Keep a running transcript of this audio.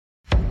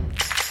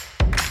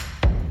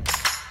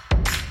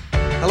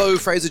Hello,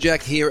 Fraser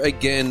Jack here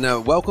again.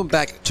 Welcome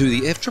back to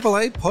the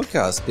FAAA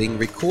podcast being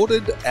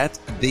recorded at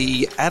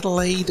the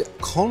Adelaide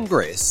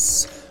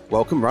Congress.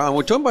 Welcome, Ryan.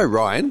 We're joined by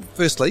Ryan.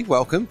 Firstly,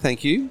 welcome.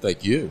 Thank you.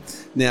 Thank you.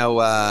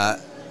 Now,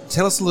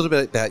 tell us a little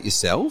bit about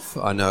yourself.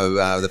 I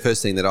know the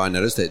first thing that I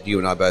noticed that you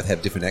and I both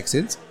have different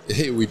accents.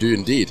 We do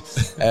indeed.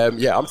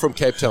 I'm from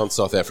Cape Town,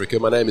 South Africa.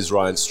 My name is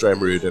Ryan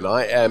Stramrood, and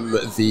I am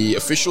the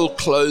official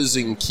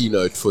closing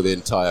keynote for the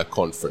entire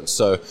conference.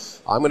 So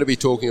I'm going to be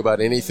talking about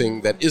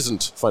anything that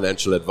isn't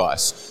financial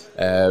advice,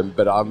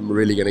 but I'm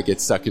really going to get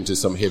stuck into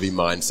some heavy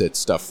mindset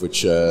stuff,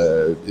 which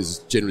is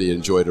generally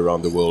enjoyed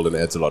around the world and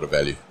adds a lot of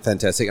value.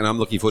 Fantastic, and I'm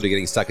looking forward to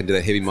getting stuck into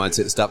that heavy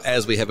mindset stuff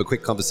as we have a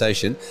quick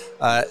conversation.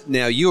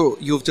 Now,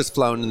 you've just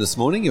flown in this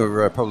morning.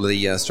 You're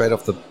probably straight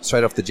off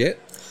the jet.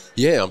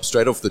 Yeah, I'm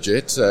straight off the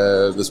jet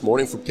this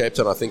morning from Cape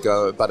Town. I think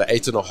about an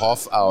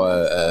 8.5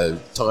 hour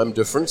time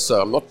difference,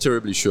 so I'm not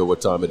terribly sure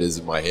what time it is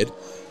in my head.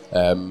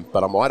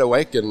 But I'm wide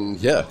awake, and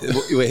yeah,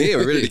 we're here.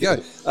 We're ready to go.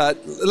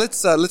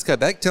 Let's go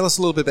back. Tell us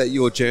a little bit about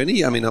your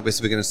journey. I mean,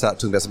 obviously, we're going to start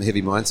talking about some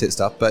heavy mindset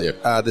stuff, but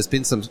there's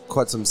been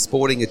quite some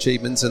sporting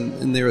achievements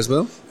in there as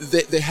well.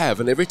 They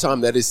have, and every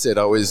time that is said,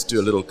 I always do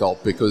a little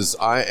gulp because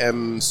I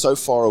am so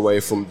far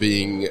away from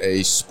being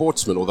a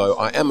sportsman. Although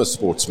I am a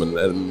sportsman,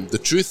 and the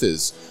truth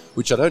is,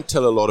 which I don't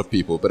tell a lot of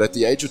people, but at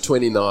the age of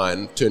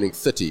 29, turning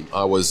 30,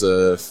 I was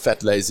a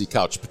fat, lazy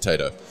couch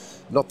potato.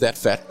 Not that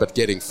fat, but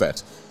getting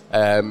fat.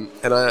 And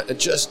I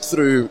just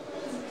through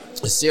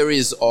a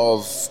series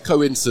of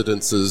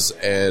coincidences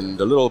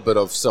and a little bit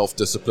of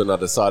self-discipline, I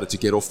decided to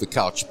get off the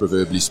couch,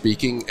 proverbially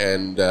speaking,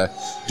 and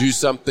do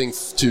something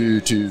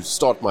to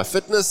start my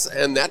fitness.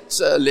 And that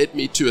led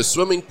me to a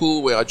swimming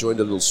pool where I joined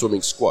a little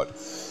swimming squad.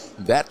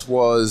 That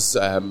was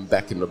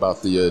back in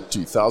about the year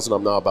 2000.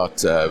 I'm now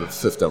about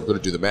 50. I'm going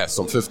to do the maths.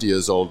 I'm 50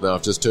 years old now.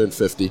 I've just turned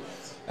 50.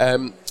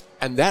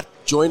 And that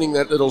joining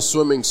that little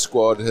swimming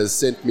squad has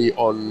sent me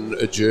on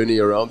a journey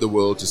around the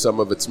world to some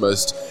of its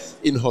most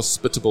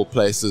inhospitable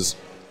places.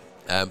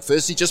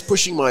 Firstly, just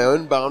pushing my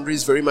own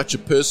boundaries, very much a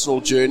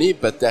personal journey,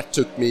 but that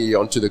took me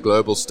onto the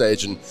global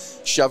stage and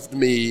shoved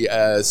me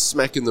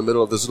smack in the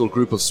middle of this little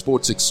group of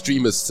sports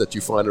extremists that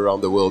you find around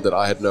the world that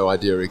I had no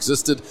idea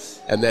existed.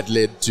 And that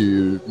led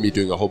to me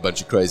doing a whole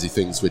bunch of crazy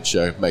things, which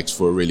makes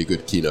for a really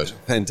good keynote.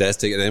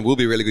 Fantastic. And it will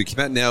be a really good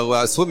keynote.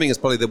 Now, swimming is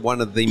probably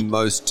one of the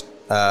most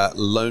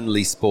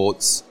lonely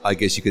sports, I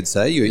guess you could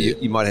say.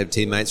 You might have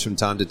teammates from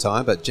time to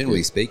time, but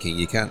generally speaking,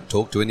 you can't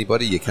talk to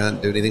anybody. You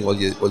can't do anything while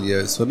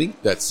you're swimming.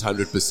 That's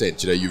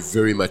 100%. You're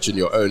very much in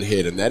your own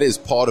head, and that is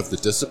part of the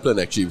discipline,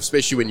 actually,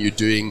 especially when you're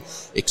doing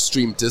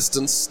extreme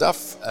distance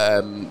stuff,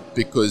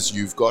 because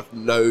you've got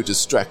no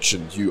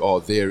distraction. You are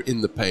there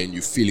in the pain.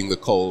 You're feeling the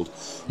cold.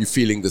 You're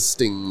feeling the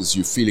stings.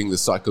 You're feeling the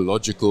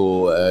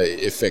psychological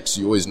effects.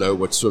 You always know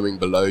what's swimming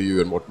below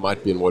you and what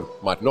might be and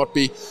what might not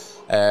be.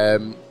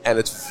 And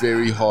it's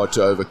very hard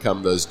to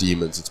overcome those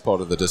demons. It's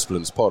part of the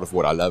discipline. It's part of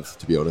what I love,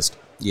 to be honest.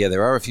 Yeah,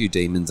 there are a few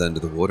demons under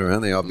the water,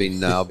 aren't there? I've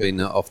been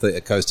off the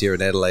coast here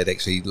in Adelaide,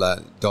 actually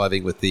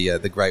diving with the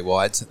great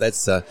whites.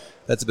 That's a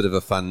bit of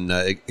a fun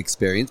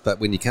experience. But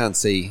when you can't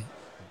see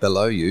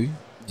below you.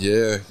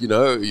 Yeah,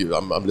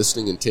 I'm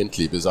listening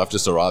intently because I've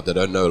just arrived. I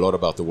don't know a lot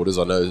about the waters.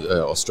 I know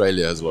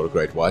Australia has a lot of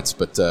great whites,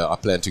 but I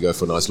plan to go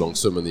for a nice long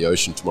swim in the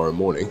ocean tomorrow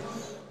morning.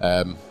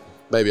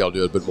 Maybe I'll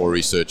do a bit more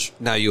research.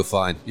 No, you're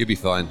fine. You'll be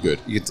fine. Good.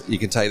 You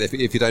can take that.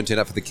 If you don't turn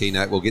up for the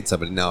keynote, we'll get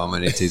somebody. No, I'm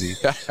only teasing.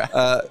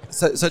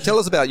 So tell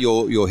us about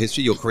your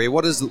history, your career.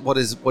 What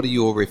are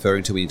you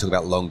referring to when you talk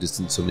about long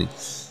distance swimming?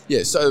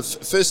 Yeah. So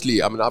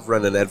firstly, I've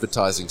run an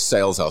advertising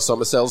sales house.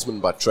 I'm a salesman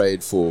by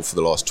trade for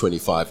the last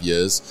 25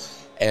 years.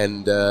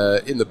 And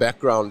in the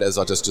background, as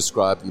I just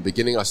described in the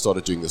beginning, I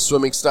started doing the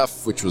swimming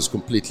stuff, which was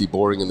completely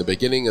boring in the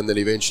beginning, and then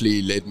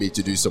eventually led me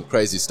to do some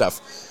crazy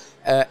stuff.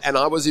 And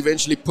I was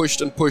eventually pushed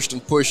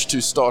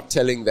to start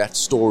telling that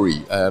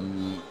story.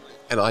 And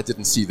I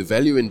didn't see the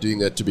value in doing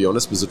that, to be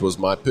honest, because it was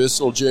my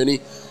personal journey.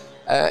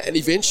 And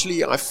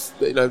eventually,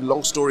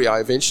 long story,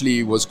 I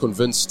eventually was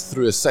convinced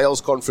through a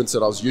sales conference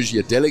that I was usually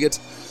a delegate.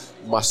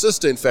 My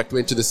sister, in fact,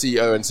 went to the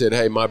CEO and said,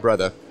 "Hey, my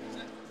brother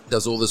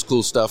does all this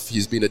cool stuff.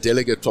 He's been a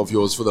delegate of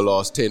yours for the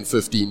last 10,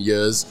 15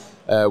 years.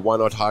 Why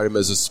not hire him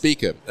as a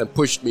speaker?" And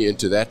pushed me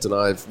into that. And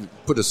I've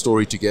put a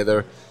story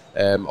together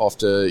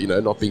after,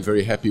 not being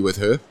very happy with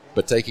her,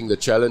 but taking the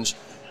challenge,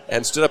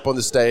 and stood up on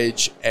the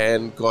stage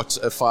and got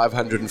a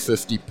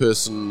 550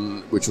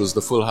 person, which was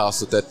the full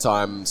house at that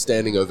time,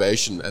 standing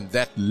ovation. And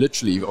that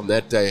literally on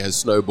that day has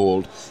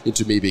snowballed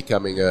into me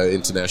becoming an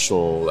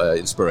international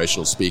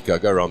inspirational speaker. I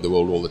go around the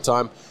world all the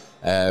time.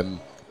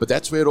 But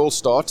that's where it all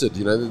started.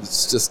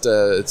 It's just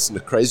it's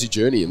a crazy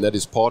journey, and that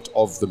is part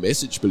of the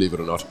message, believe it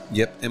or not.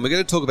 Yep, and we're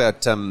going to talk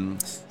about some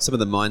of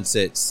the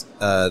mindsets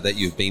that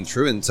you've been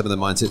through and some of the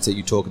mindsets that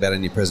you talk about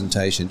in your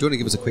presentation. Do you want to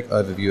give us a quick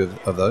overview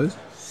of those?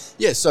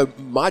 Yeah, so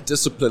my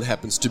discipline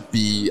happens to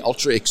be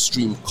ultra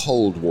extreme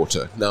cold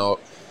water. Now,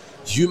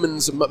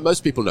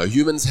 most people know,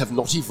 humans have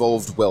not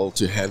evolved well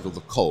to handle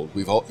the cold.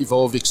 We've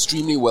evolved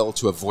extremely well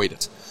to avoid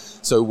it.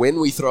 So when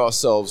we throw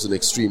ourselves in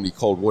extremely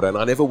cold water, and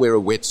I never wear a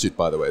wetsuit,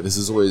 by the way. This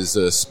is always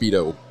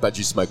Speedo or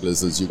budgie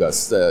smugglers, as you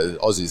guys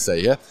Aussies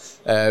say here.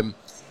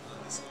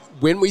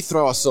 When we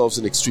throw ourselves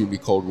in extremely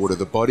cold water,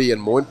 the body,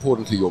 and more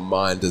importantly your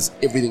mind, does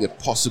everything it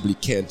possibly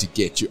can to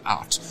get you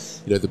out.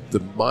 You know, the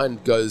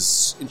mind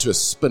goes into a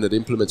spin. It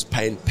implements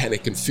pain,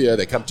 panic, and fear.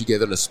 They come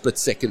together in a split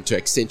second to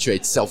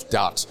accentuate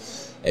self-doubt.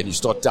 And you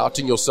start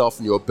doubting yourself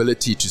and your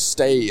ability to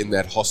stay in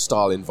that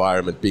hostile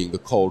environment, being the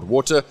cold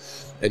water,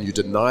 and you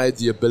deny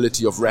the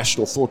ability of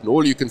rational thought, and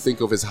all you can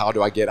think of is, how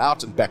do I get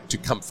out and back to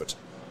comfort?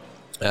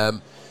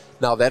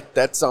 Now,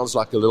 that sounds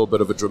like a little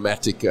bit of a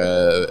dramatic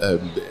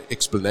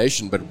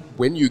explanation, but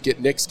when you get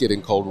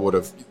in cold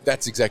water,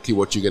 that's exactly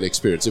what you're going to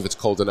experience if it's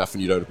cold enough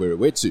and you don't wear a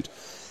wetsuit.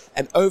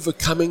 And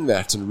overcoming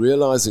that and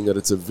realizing that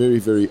it's a very,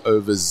 very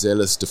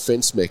overzealous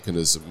defense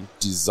mechanism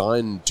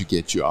designed to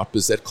get you up,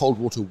 is that cold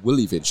water will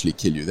eventually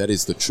kill you. That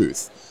is the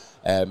truth.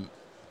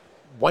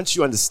 Once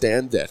you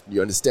understand that,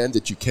 you understand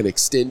that you can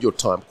extend your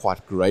time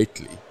quite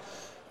greatly,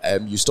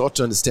 you start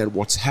to understand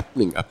what's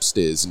happening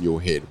upstairs in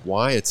your head,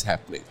 why it's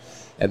happening.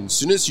 And as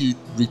soon as you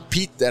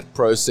repeat that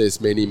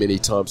process many, many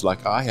times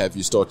like I have,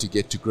 you start to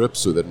get to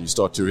grips with it and you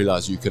start to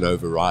realize you can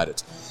override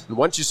it. And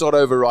once you start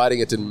overriding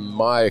it in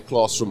my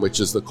classroom, which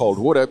is the cold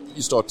water,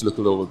 you start to look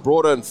a little bit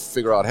broader and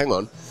figure out, hang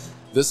on,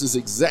 this is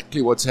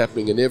exactly what's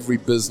happening in every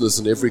business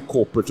and every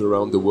corporate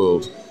around the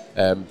world.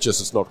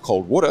 Just it's not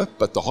cold water,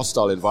 but the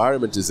hostile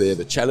environment is there,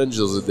 the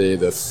challenges are there,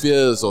 the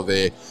fears are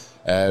there,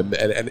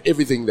 and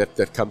everything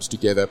that comes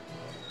together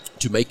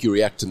to make you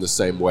react in the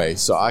same way.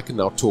 So I can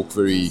now talk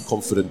very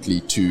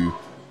confidently to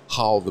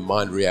how the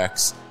mind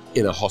reacts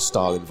in a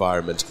hostile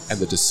environment and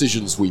the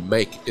decisions we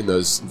make in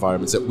those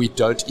environments that we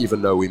don't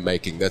even know we're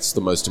making. That's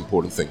the most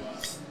important thing.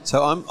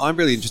 So I'm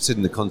really interested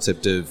in the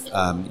concept of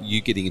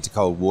you getting into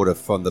cold water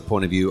from the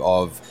point of view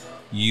of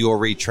you're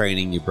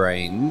retraining your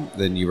brain,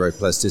 the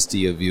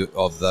neuroplasticity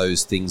of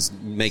those things,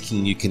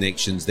 making new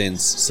connections, then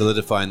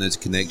solidifying those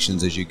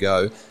connections as you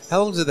go.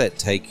 How long does that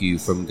take you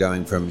from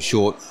going from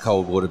short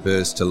cold water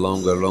bursts to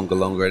longer,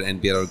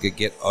 and be able to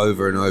get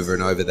over and over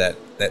and over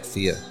that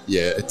fear?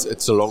 Yeah,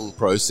 it's a long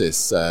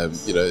process, and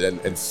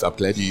I'm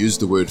glad you used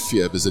the word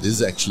fear, because it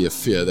is actually a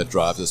fear that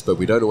drives us, but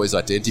we don't always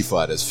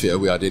identify it as fear.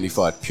 We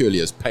identify it purely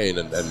as pain,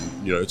 and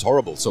it's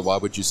horrible, so why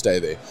would you stay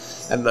there?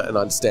 And I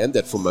understand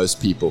that for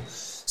most people.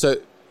 So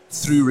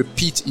through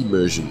repeat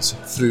immersions,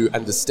 through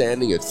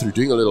understanding it, through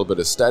doing a little bit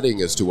of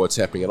studying as to what's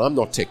happening, and I'm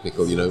not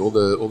technical, all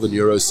the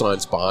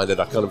neuroscience behind it,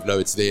 I kind of know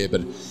it's there,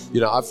 but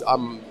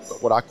I'm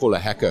what I call a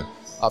hacker.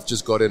 I've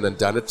just got in and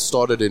done it.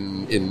 Started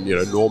in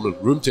normal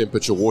room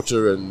temperature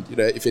water, and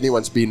if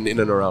anyone's been in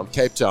and around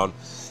Cape Town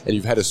and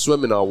you've had a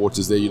swim in our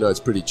waters there, it's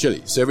pretty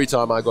chilly. So every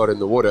time I got in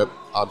the water,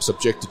 I'm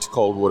subjected to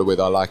cold water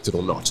whether I liked it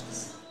or not.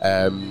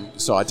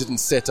 So I didn't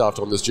set out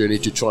on this journey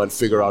to try and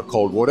figure out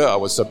cold water. I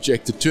was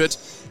subjected to it,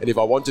 and if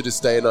I wanted to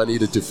stay in, I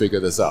needed to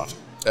figure this out.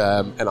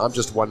 And I'm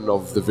just one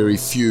of the very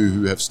few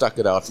who have stuck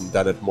it out and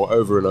done it more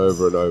over and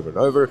over and over and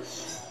over,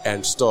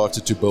 and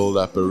started to build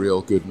up a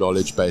real good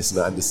knowledge base and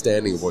an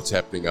understanding of what's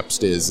happening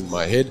upstairs in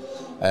my head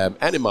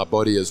and in my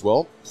body as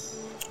well.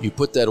 You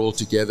put that all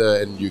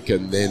together and you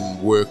can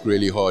then work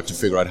really hard to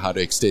figure out how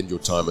to extend your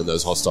time in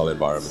those hostile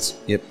environments.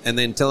 Yep. And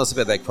then tell us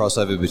about that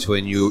crossover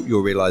between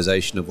your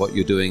realization of what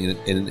you're doing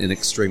in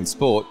extreme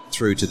sport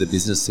through to the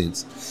business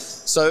sense.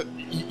 So,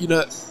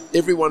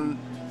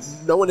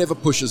 no one ever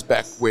pushes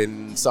back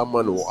when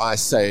someone or I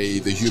say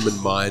the human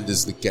mind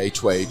is the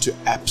gateway to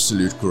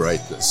absolute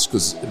greatness,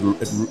 because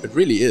it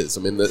really is.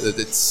 I mean,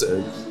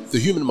 the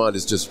human mind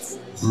is just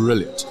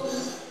brilliant.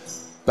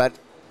 But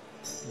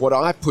what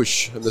I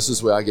push, and this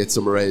is where I get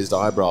some raised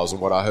eyebrows,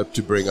 and what I hope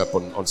to bring up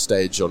on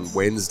stage on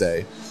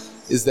Wednesday,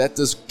 is that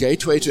this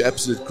gateway to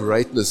absolute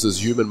greatness,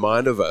 this human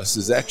mind of ours,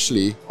 is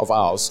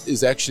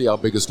actually our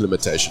biggest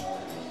limitation.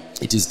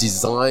 It is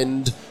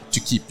designed to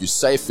keep you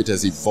safe. It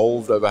has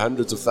evolved over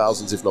hundreds of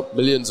thousands, if not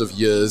millions of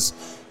years,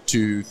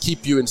 to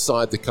keep you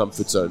inside the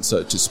comfort zone,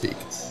 so to speak.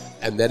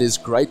 And that is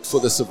great for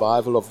the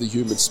survival of the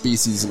human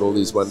species and all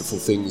these wonderful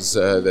things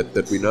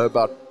that we know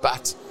about.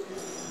 But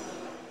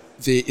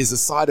there is a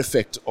side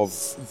effect of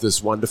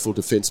this wonderful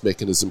defense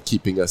mechanism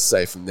keeping us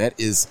safe, and that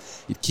is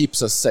it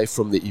keeps us safe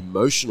from the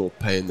emotional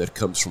pain that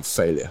comes from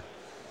failure.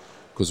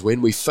 Because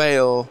when we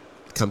fail,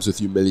 it comes with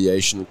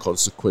humiliation and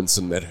consequence,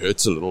 and that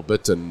hurts a little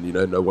bit, and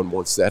no one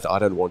wants that. I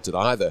don't want it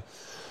either.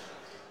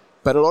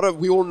 But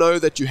we all know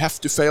that you have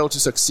to fail to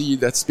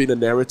succeed. That's been a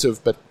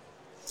narrative, but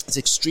it's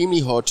extremely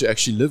hard to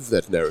actually live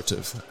that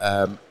narrative.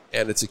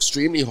 And it's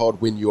extremely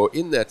hard when you're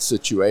in that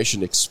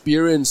situation,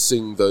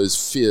 experiencing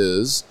those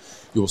fears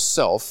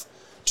yourself,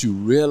 to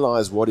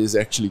realize what is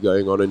actually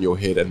going on in your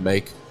head and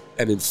make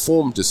an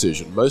informed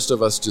decision. Most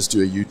of us just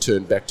do a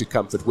U-turn back to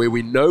comfort, where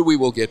we know we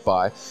will get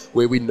by,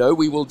 where we know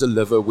we will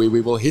deliver, where we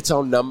will hit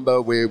our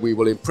number, where we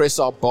will impress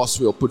our boss,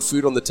 we'll put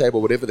food on the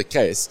table, whatever the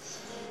case.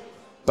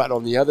 But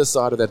on the other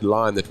side of that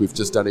line that we've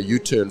just done a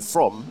U-turn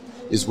from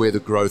is where the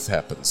growth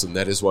happens, and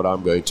that is what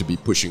I'm going to be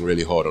pushing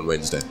really hard on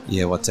Wednesday.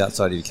 Yeah, what's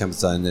outside of your comfort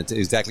zone, that's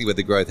exactly where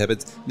the growth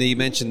happens. Now, you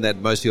mentioned that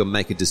most people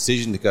make a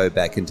decision to go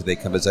back into their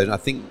comfort zone. I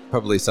think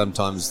probably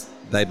sometimes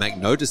they make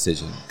no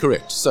decision.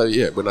 Correct. So,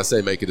 yeah, when I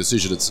say make a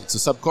decision, it's a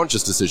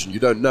subconscious decision. You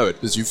don't know it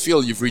because you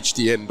feel you've reached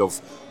the end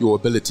of your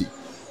ability.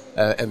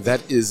 And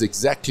that is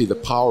exactly the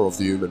power of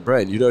the human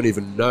brain. You don't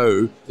even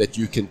know that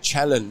you can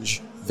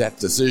challenge that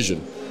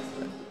decision.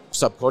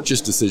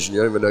 Subconscious decision,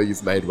 you don't even know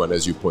you've made one,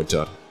 as you point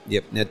out.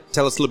 Yep. Now,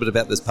 tell us a little bit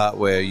about this part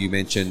where you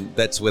mentioned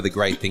that's where the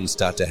great things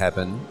start to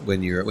happen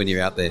when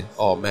you're out there.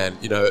 Oh, man,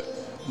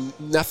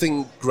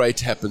 nothing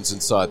great happens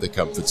inside the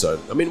comfort zone.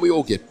 I mean, we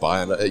all get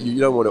by, and you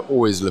don't want to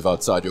always live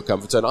outside your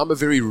comfort zone. I'm a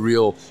very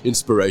real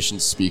inspiration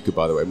speaker,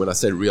 by the way. When I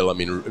say real, I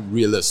mean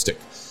realistic.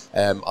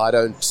 I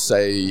don't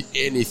say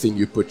anything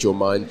you put your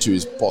mind to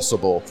is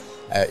possible.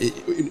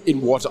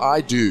 In what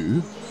I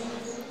do,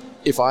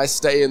 if I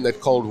stay in that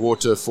cold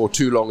water for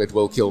too long, it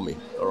will kill me,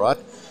 all right?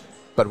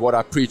 But what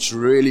I preach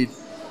really,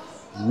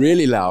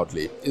 really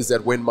loudly is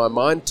that when my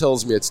mind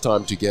tells me it's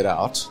time to get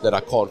out, that I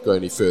can't go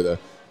any further,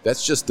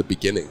 that's just the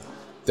beginning.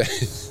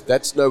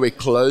 That's nowhere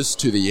close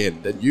to the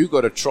end. And you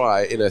got to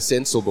try, in a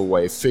sensible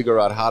way, figure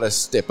out how to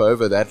step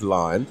over that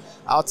line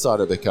outside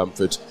of the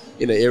comfort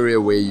in an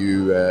area where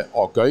you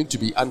are going to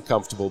be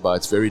uncomfortable by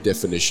its very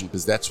definition,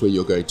 because that's where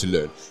you're going to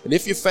learn. And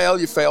if you fail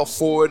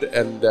forward.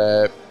 And,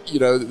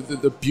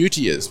 the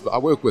beauty is, I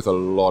work with a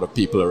lot of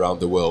people around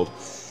the world,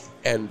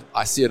 and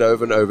I see it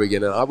over and over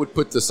again. And I would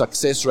put the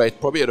success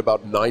rate probably at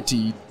about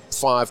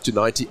 95 to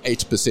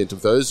 98%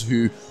 of those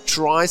who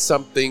try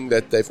something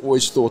that they've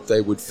always thought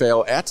they would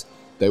fail at,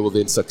 they will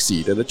then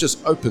succeed. And it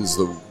just opens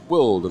the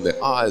world and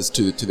their eyes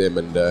to them,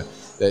 and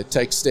they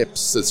take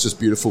steps. It's just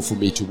beautiful for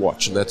me to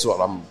watch, and that's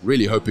what I'm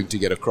really hoping to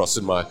get across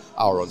in my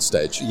hour on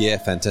stage. Yeah,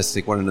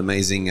 fantastic. What an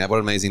amazing that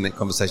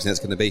conversation that's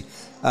going to be.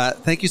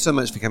 Thank you so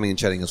much for coming and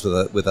chatting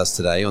with us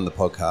today on the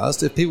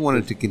podcast. If people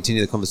wanted to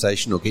continue the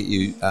conversation or get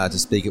you to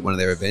speak at one of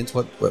their events,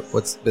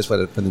 what's the best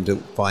way for them to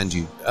find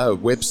you?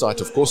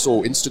 Website, of course,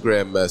 or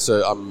Instagram.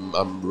 So I'm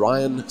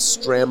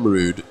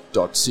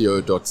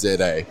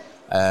ryanstramrood.co.za.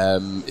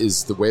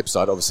 Is the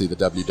website, obviously the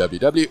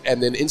www,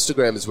 and then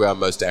Instagram is where I'm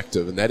most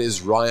active, and that is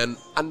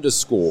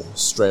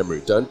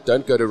Ryan_Stramrood.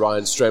 Don't go to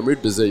Ryan Stramrood,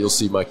 because there you'll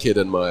see my kid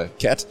and my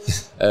cat,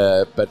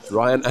 but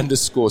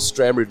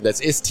Ryan_Stramrood, that's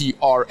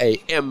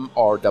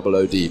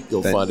STRAMROOD.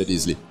 You'll find it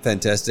easily.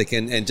 Fantastic.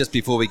 And just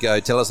before we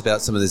go, tell us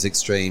about some of this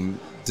extreme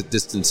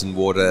distance in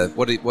water.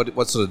 What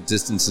sort of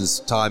distances,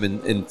 time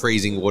in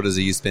freezing waters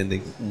are you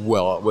spending?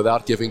 Well,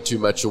 without giving too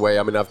much away,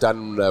 I mean, I've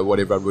done what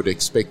everyone would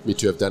expect me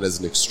to have done as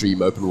an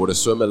extreme open water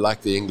swimmer,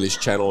 like the English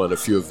Channel and a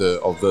few of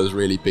those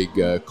really big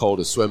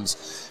colder swims.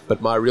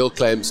 But my real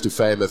claims to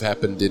fame have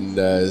happened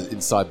in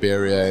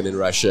Siberia and in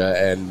Russia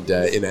and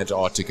in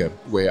Antarctica,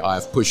 where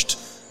I've pushed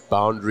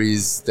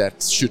boundaries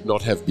that should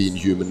not have been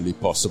humanly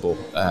possible,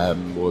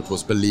 or it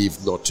was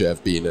believed not to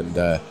have been,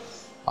 and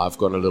I've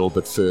gone a little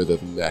bit further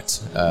than that,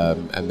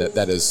 and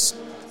that is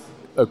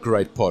a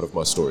great part of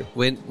my story.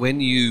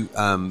 When you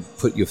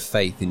put your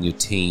faith in your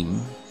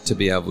team to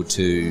be able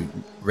to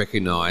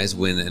recognise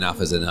when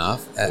enough is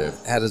enough,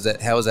 how does that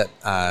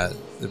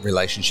the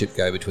relationship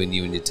go between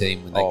you and your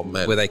team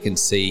where they can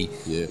see,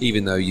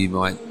 even though you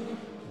might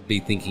be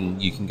thinking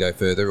you can go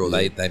further, or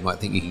they might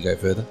think you can go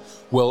further?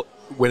 Well,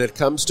 when it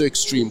comes to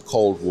extreme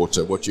cold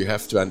water, what you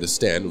have to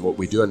understand, and what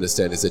we do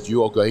understand, is that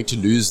you are going to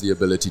lose the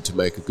ability to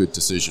make a good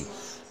decision,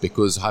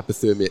 because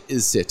hypothermia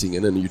is setting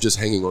in and you're just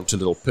hanging on to a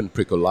little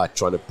pinprick of light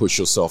trying to push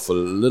yourself a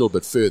little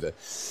bit further.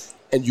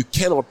 And you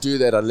cannot do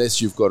that unless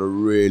you've got a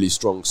really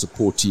strong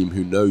support team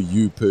who know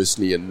you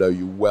personally and know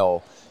you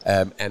well,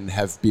 and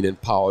have been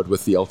empowered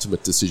with the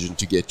ultimate decision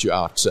to get you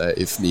out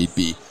if need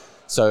be.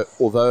 So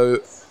although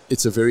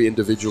it's a very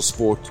individual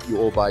sport, you're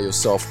all by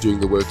yourself doing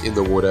the work in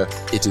the water,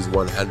 it is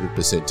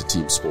 100% a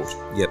team sport.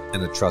 Yep,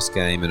 and a trust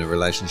game and a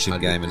relationship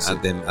 100%. Game and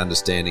them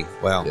understanding.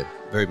 Wow,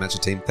 very much a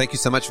team. Thank you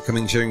so much for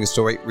coming and sharing your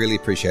story. Really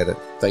appreciate it.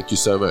 Thank you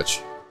so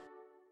much.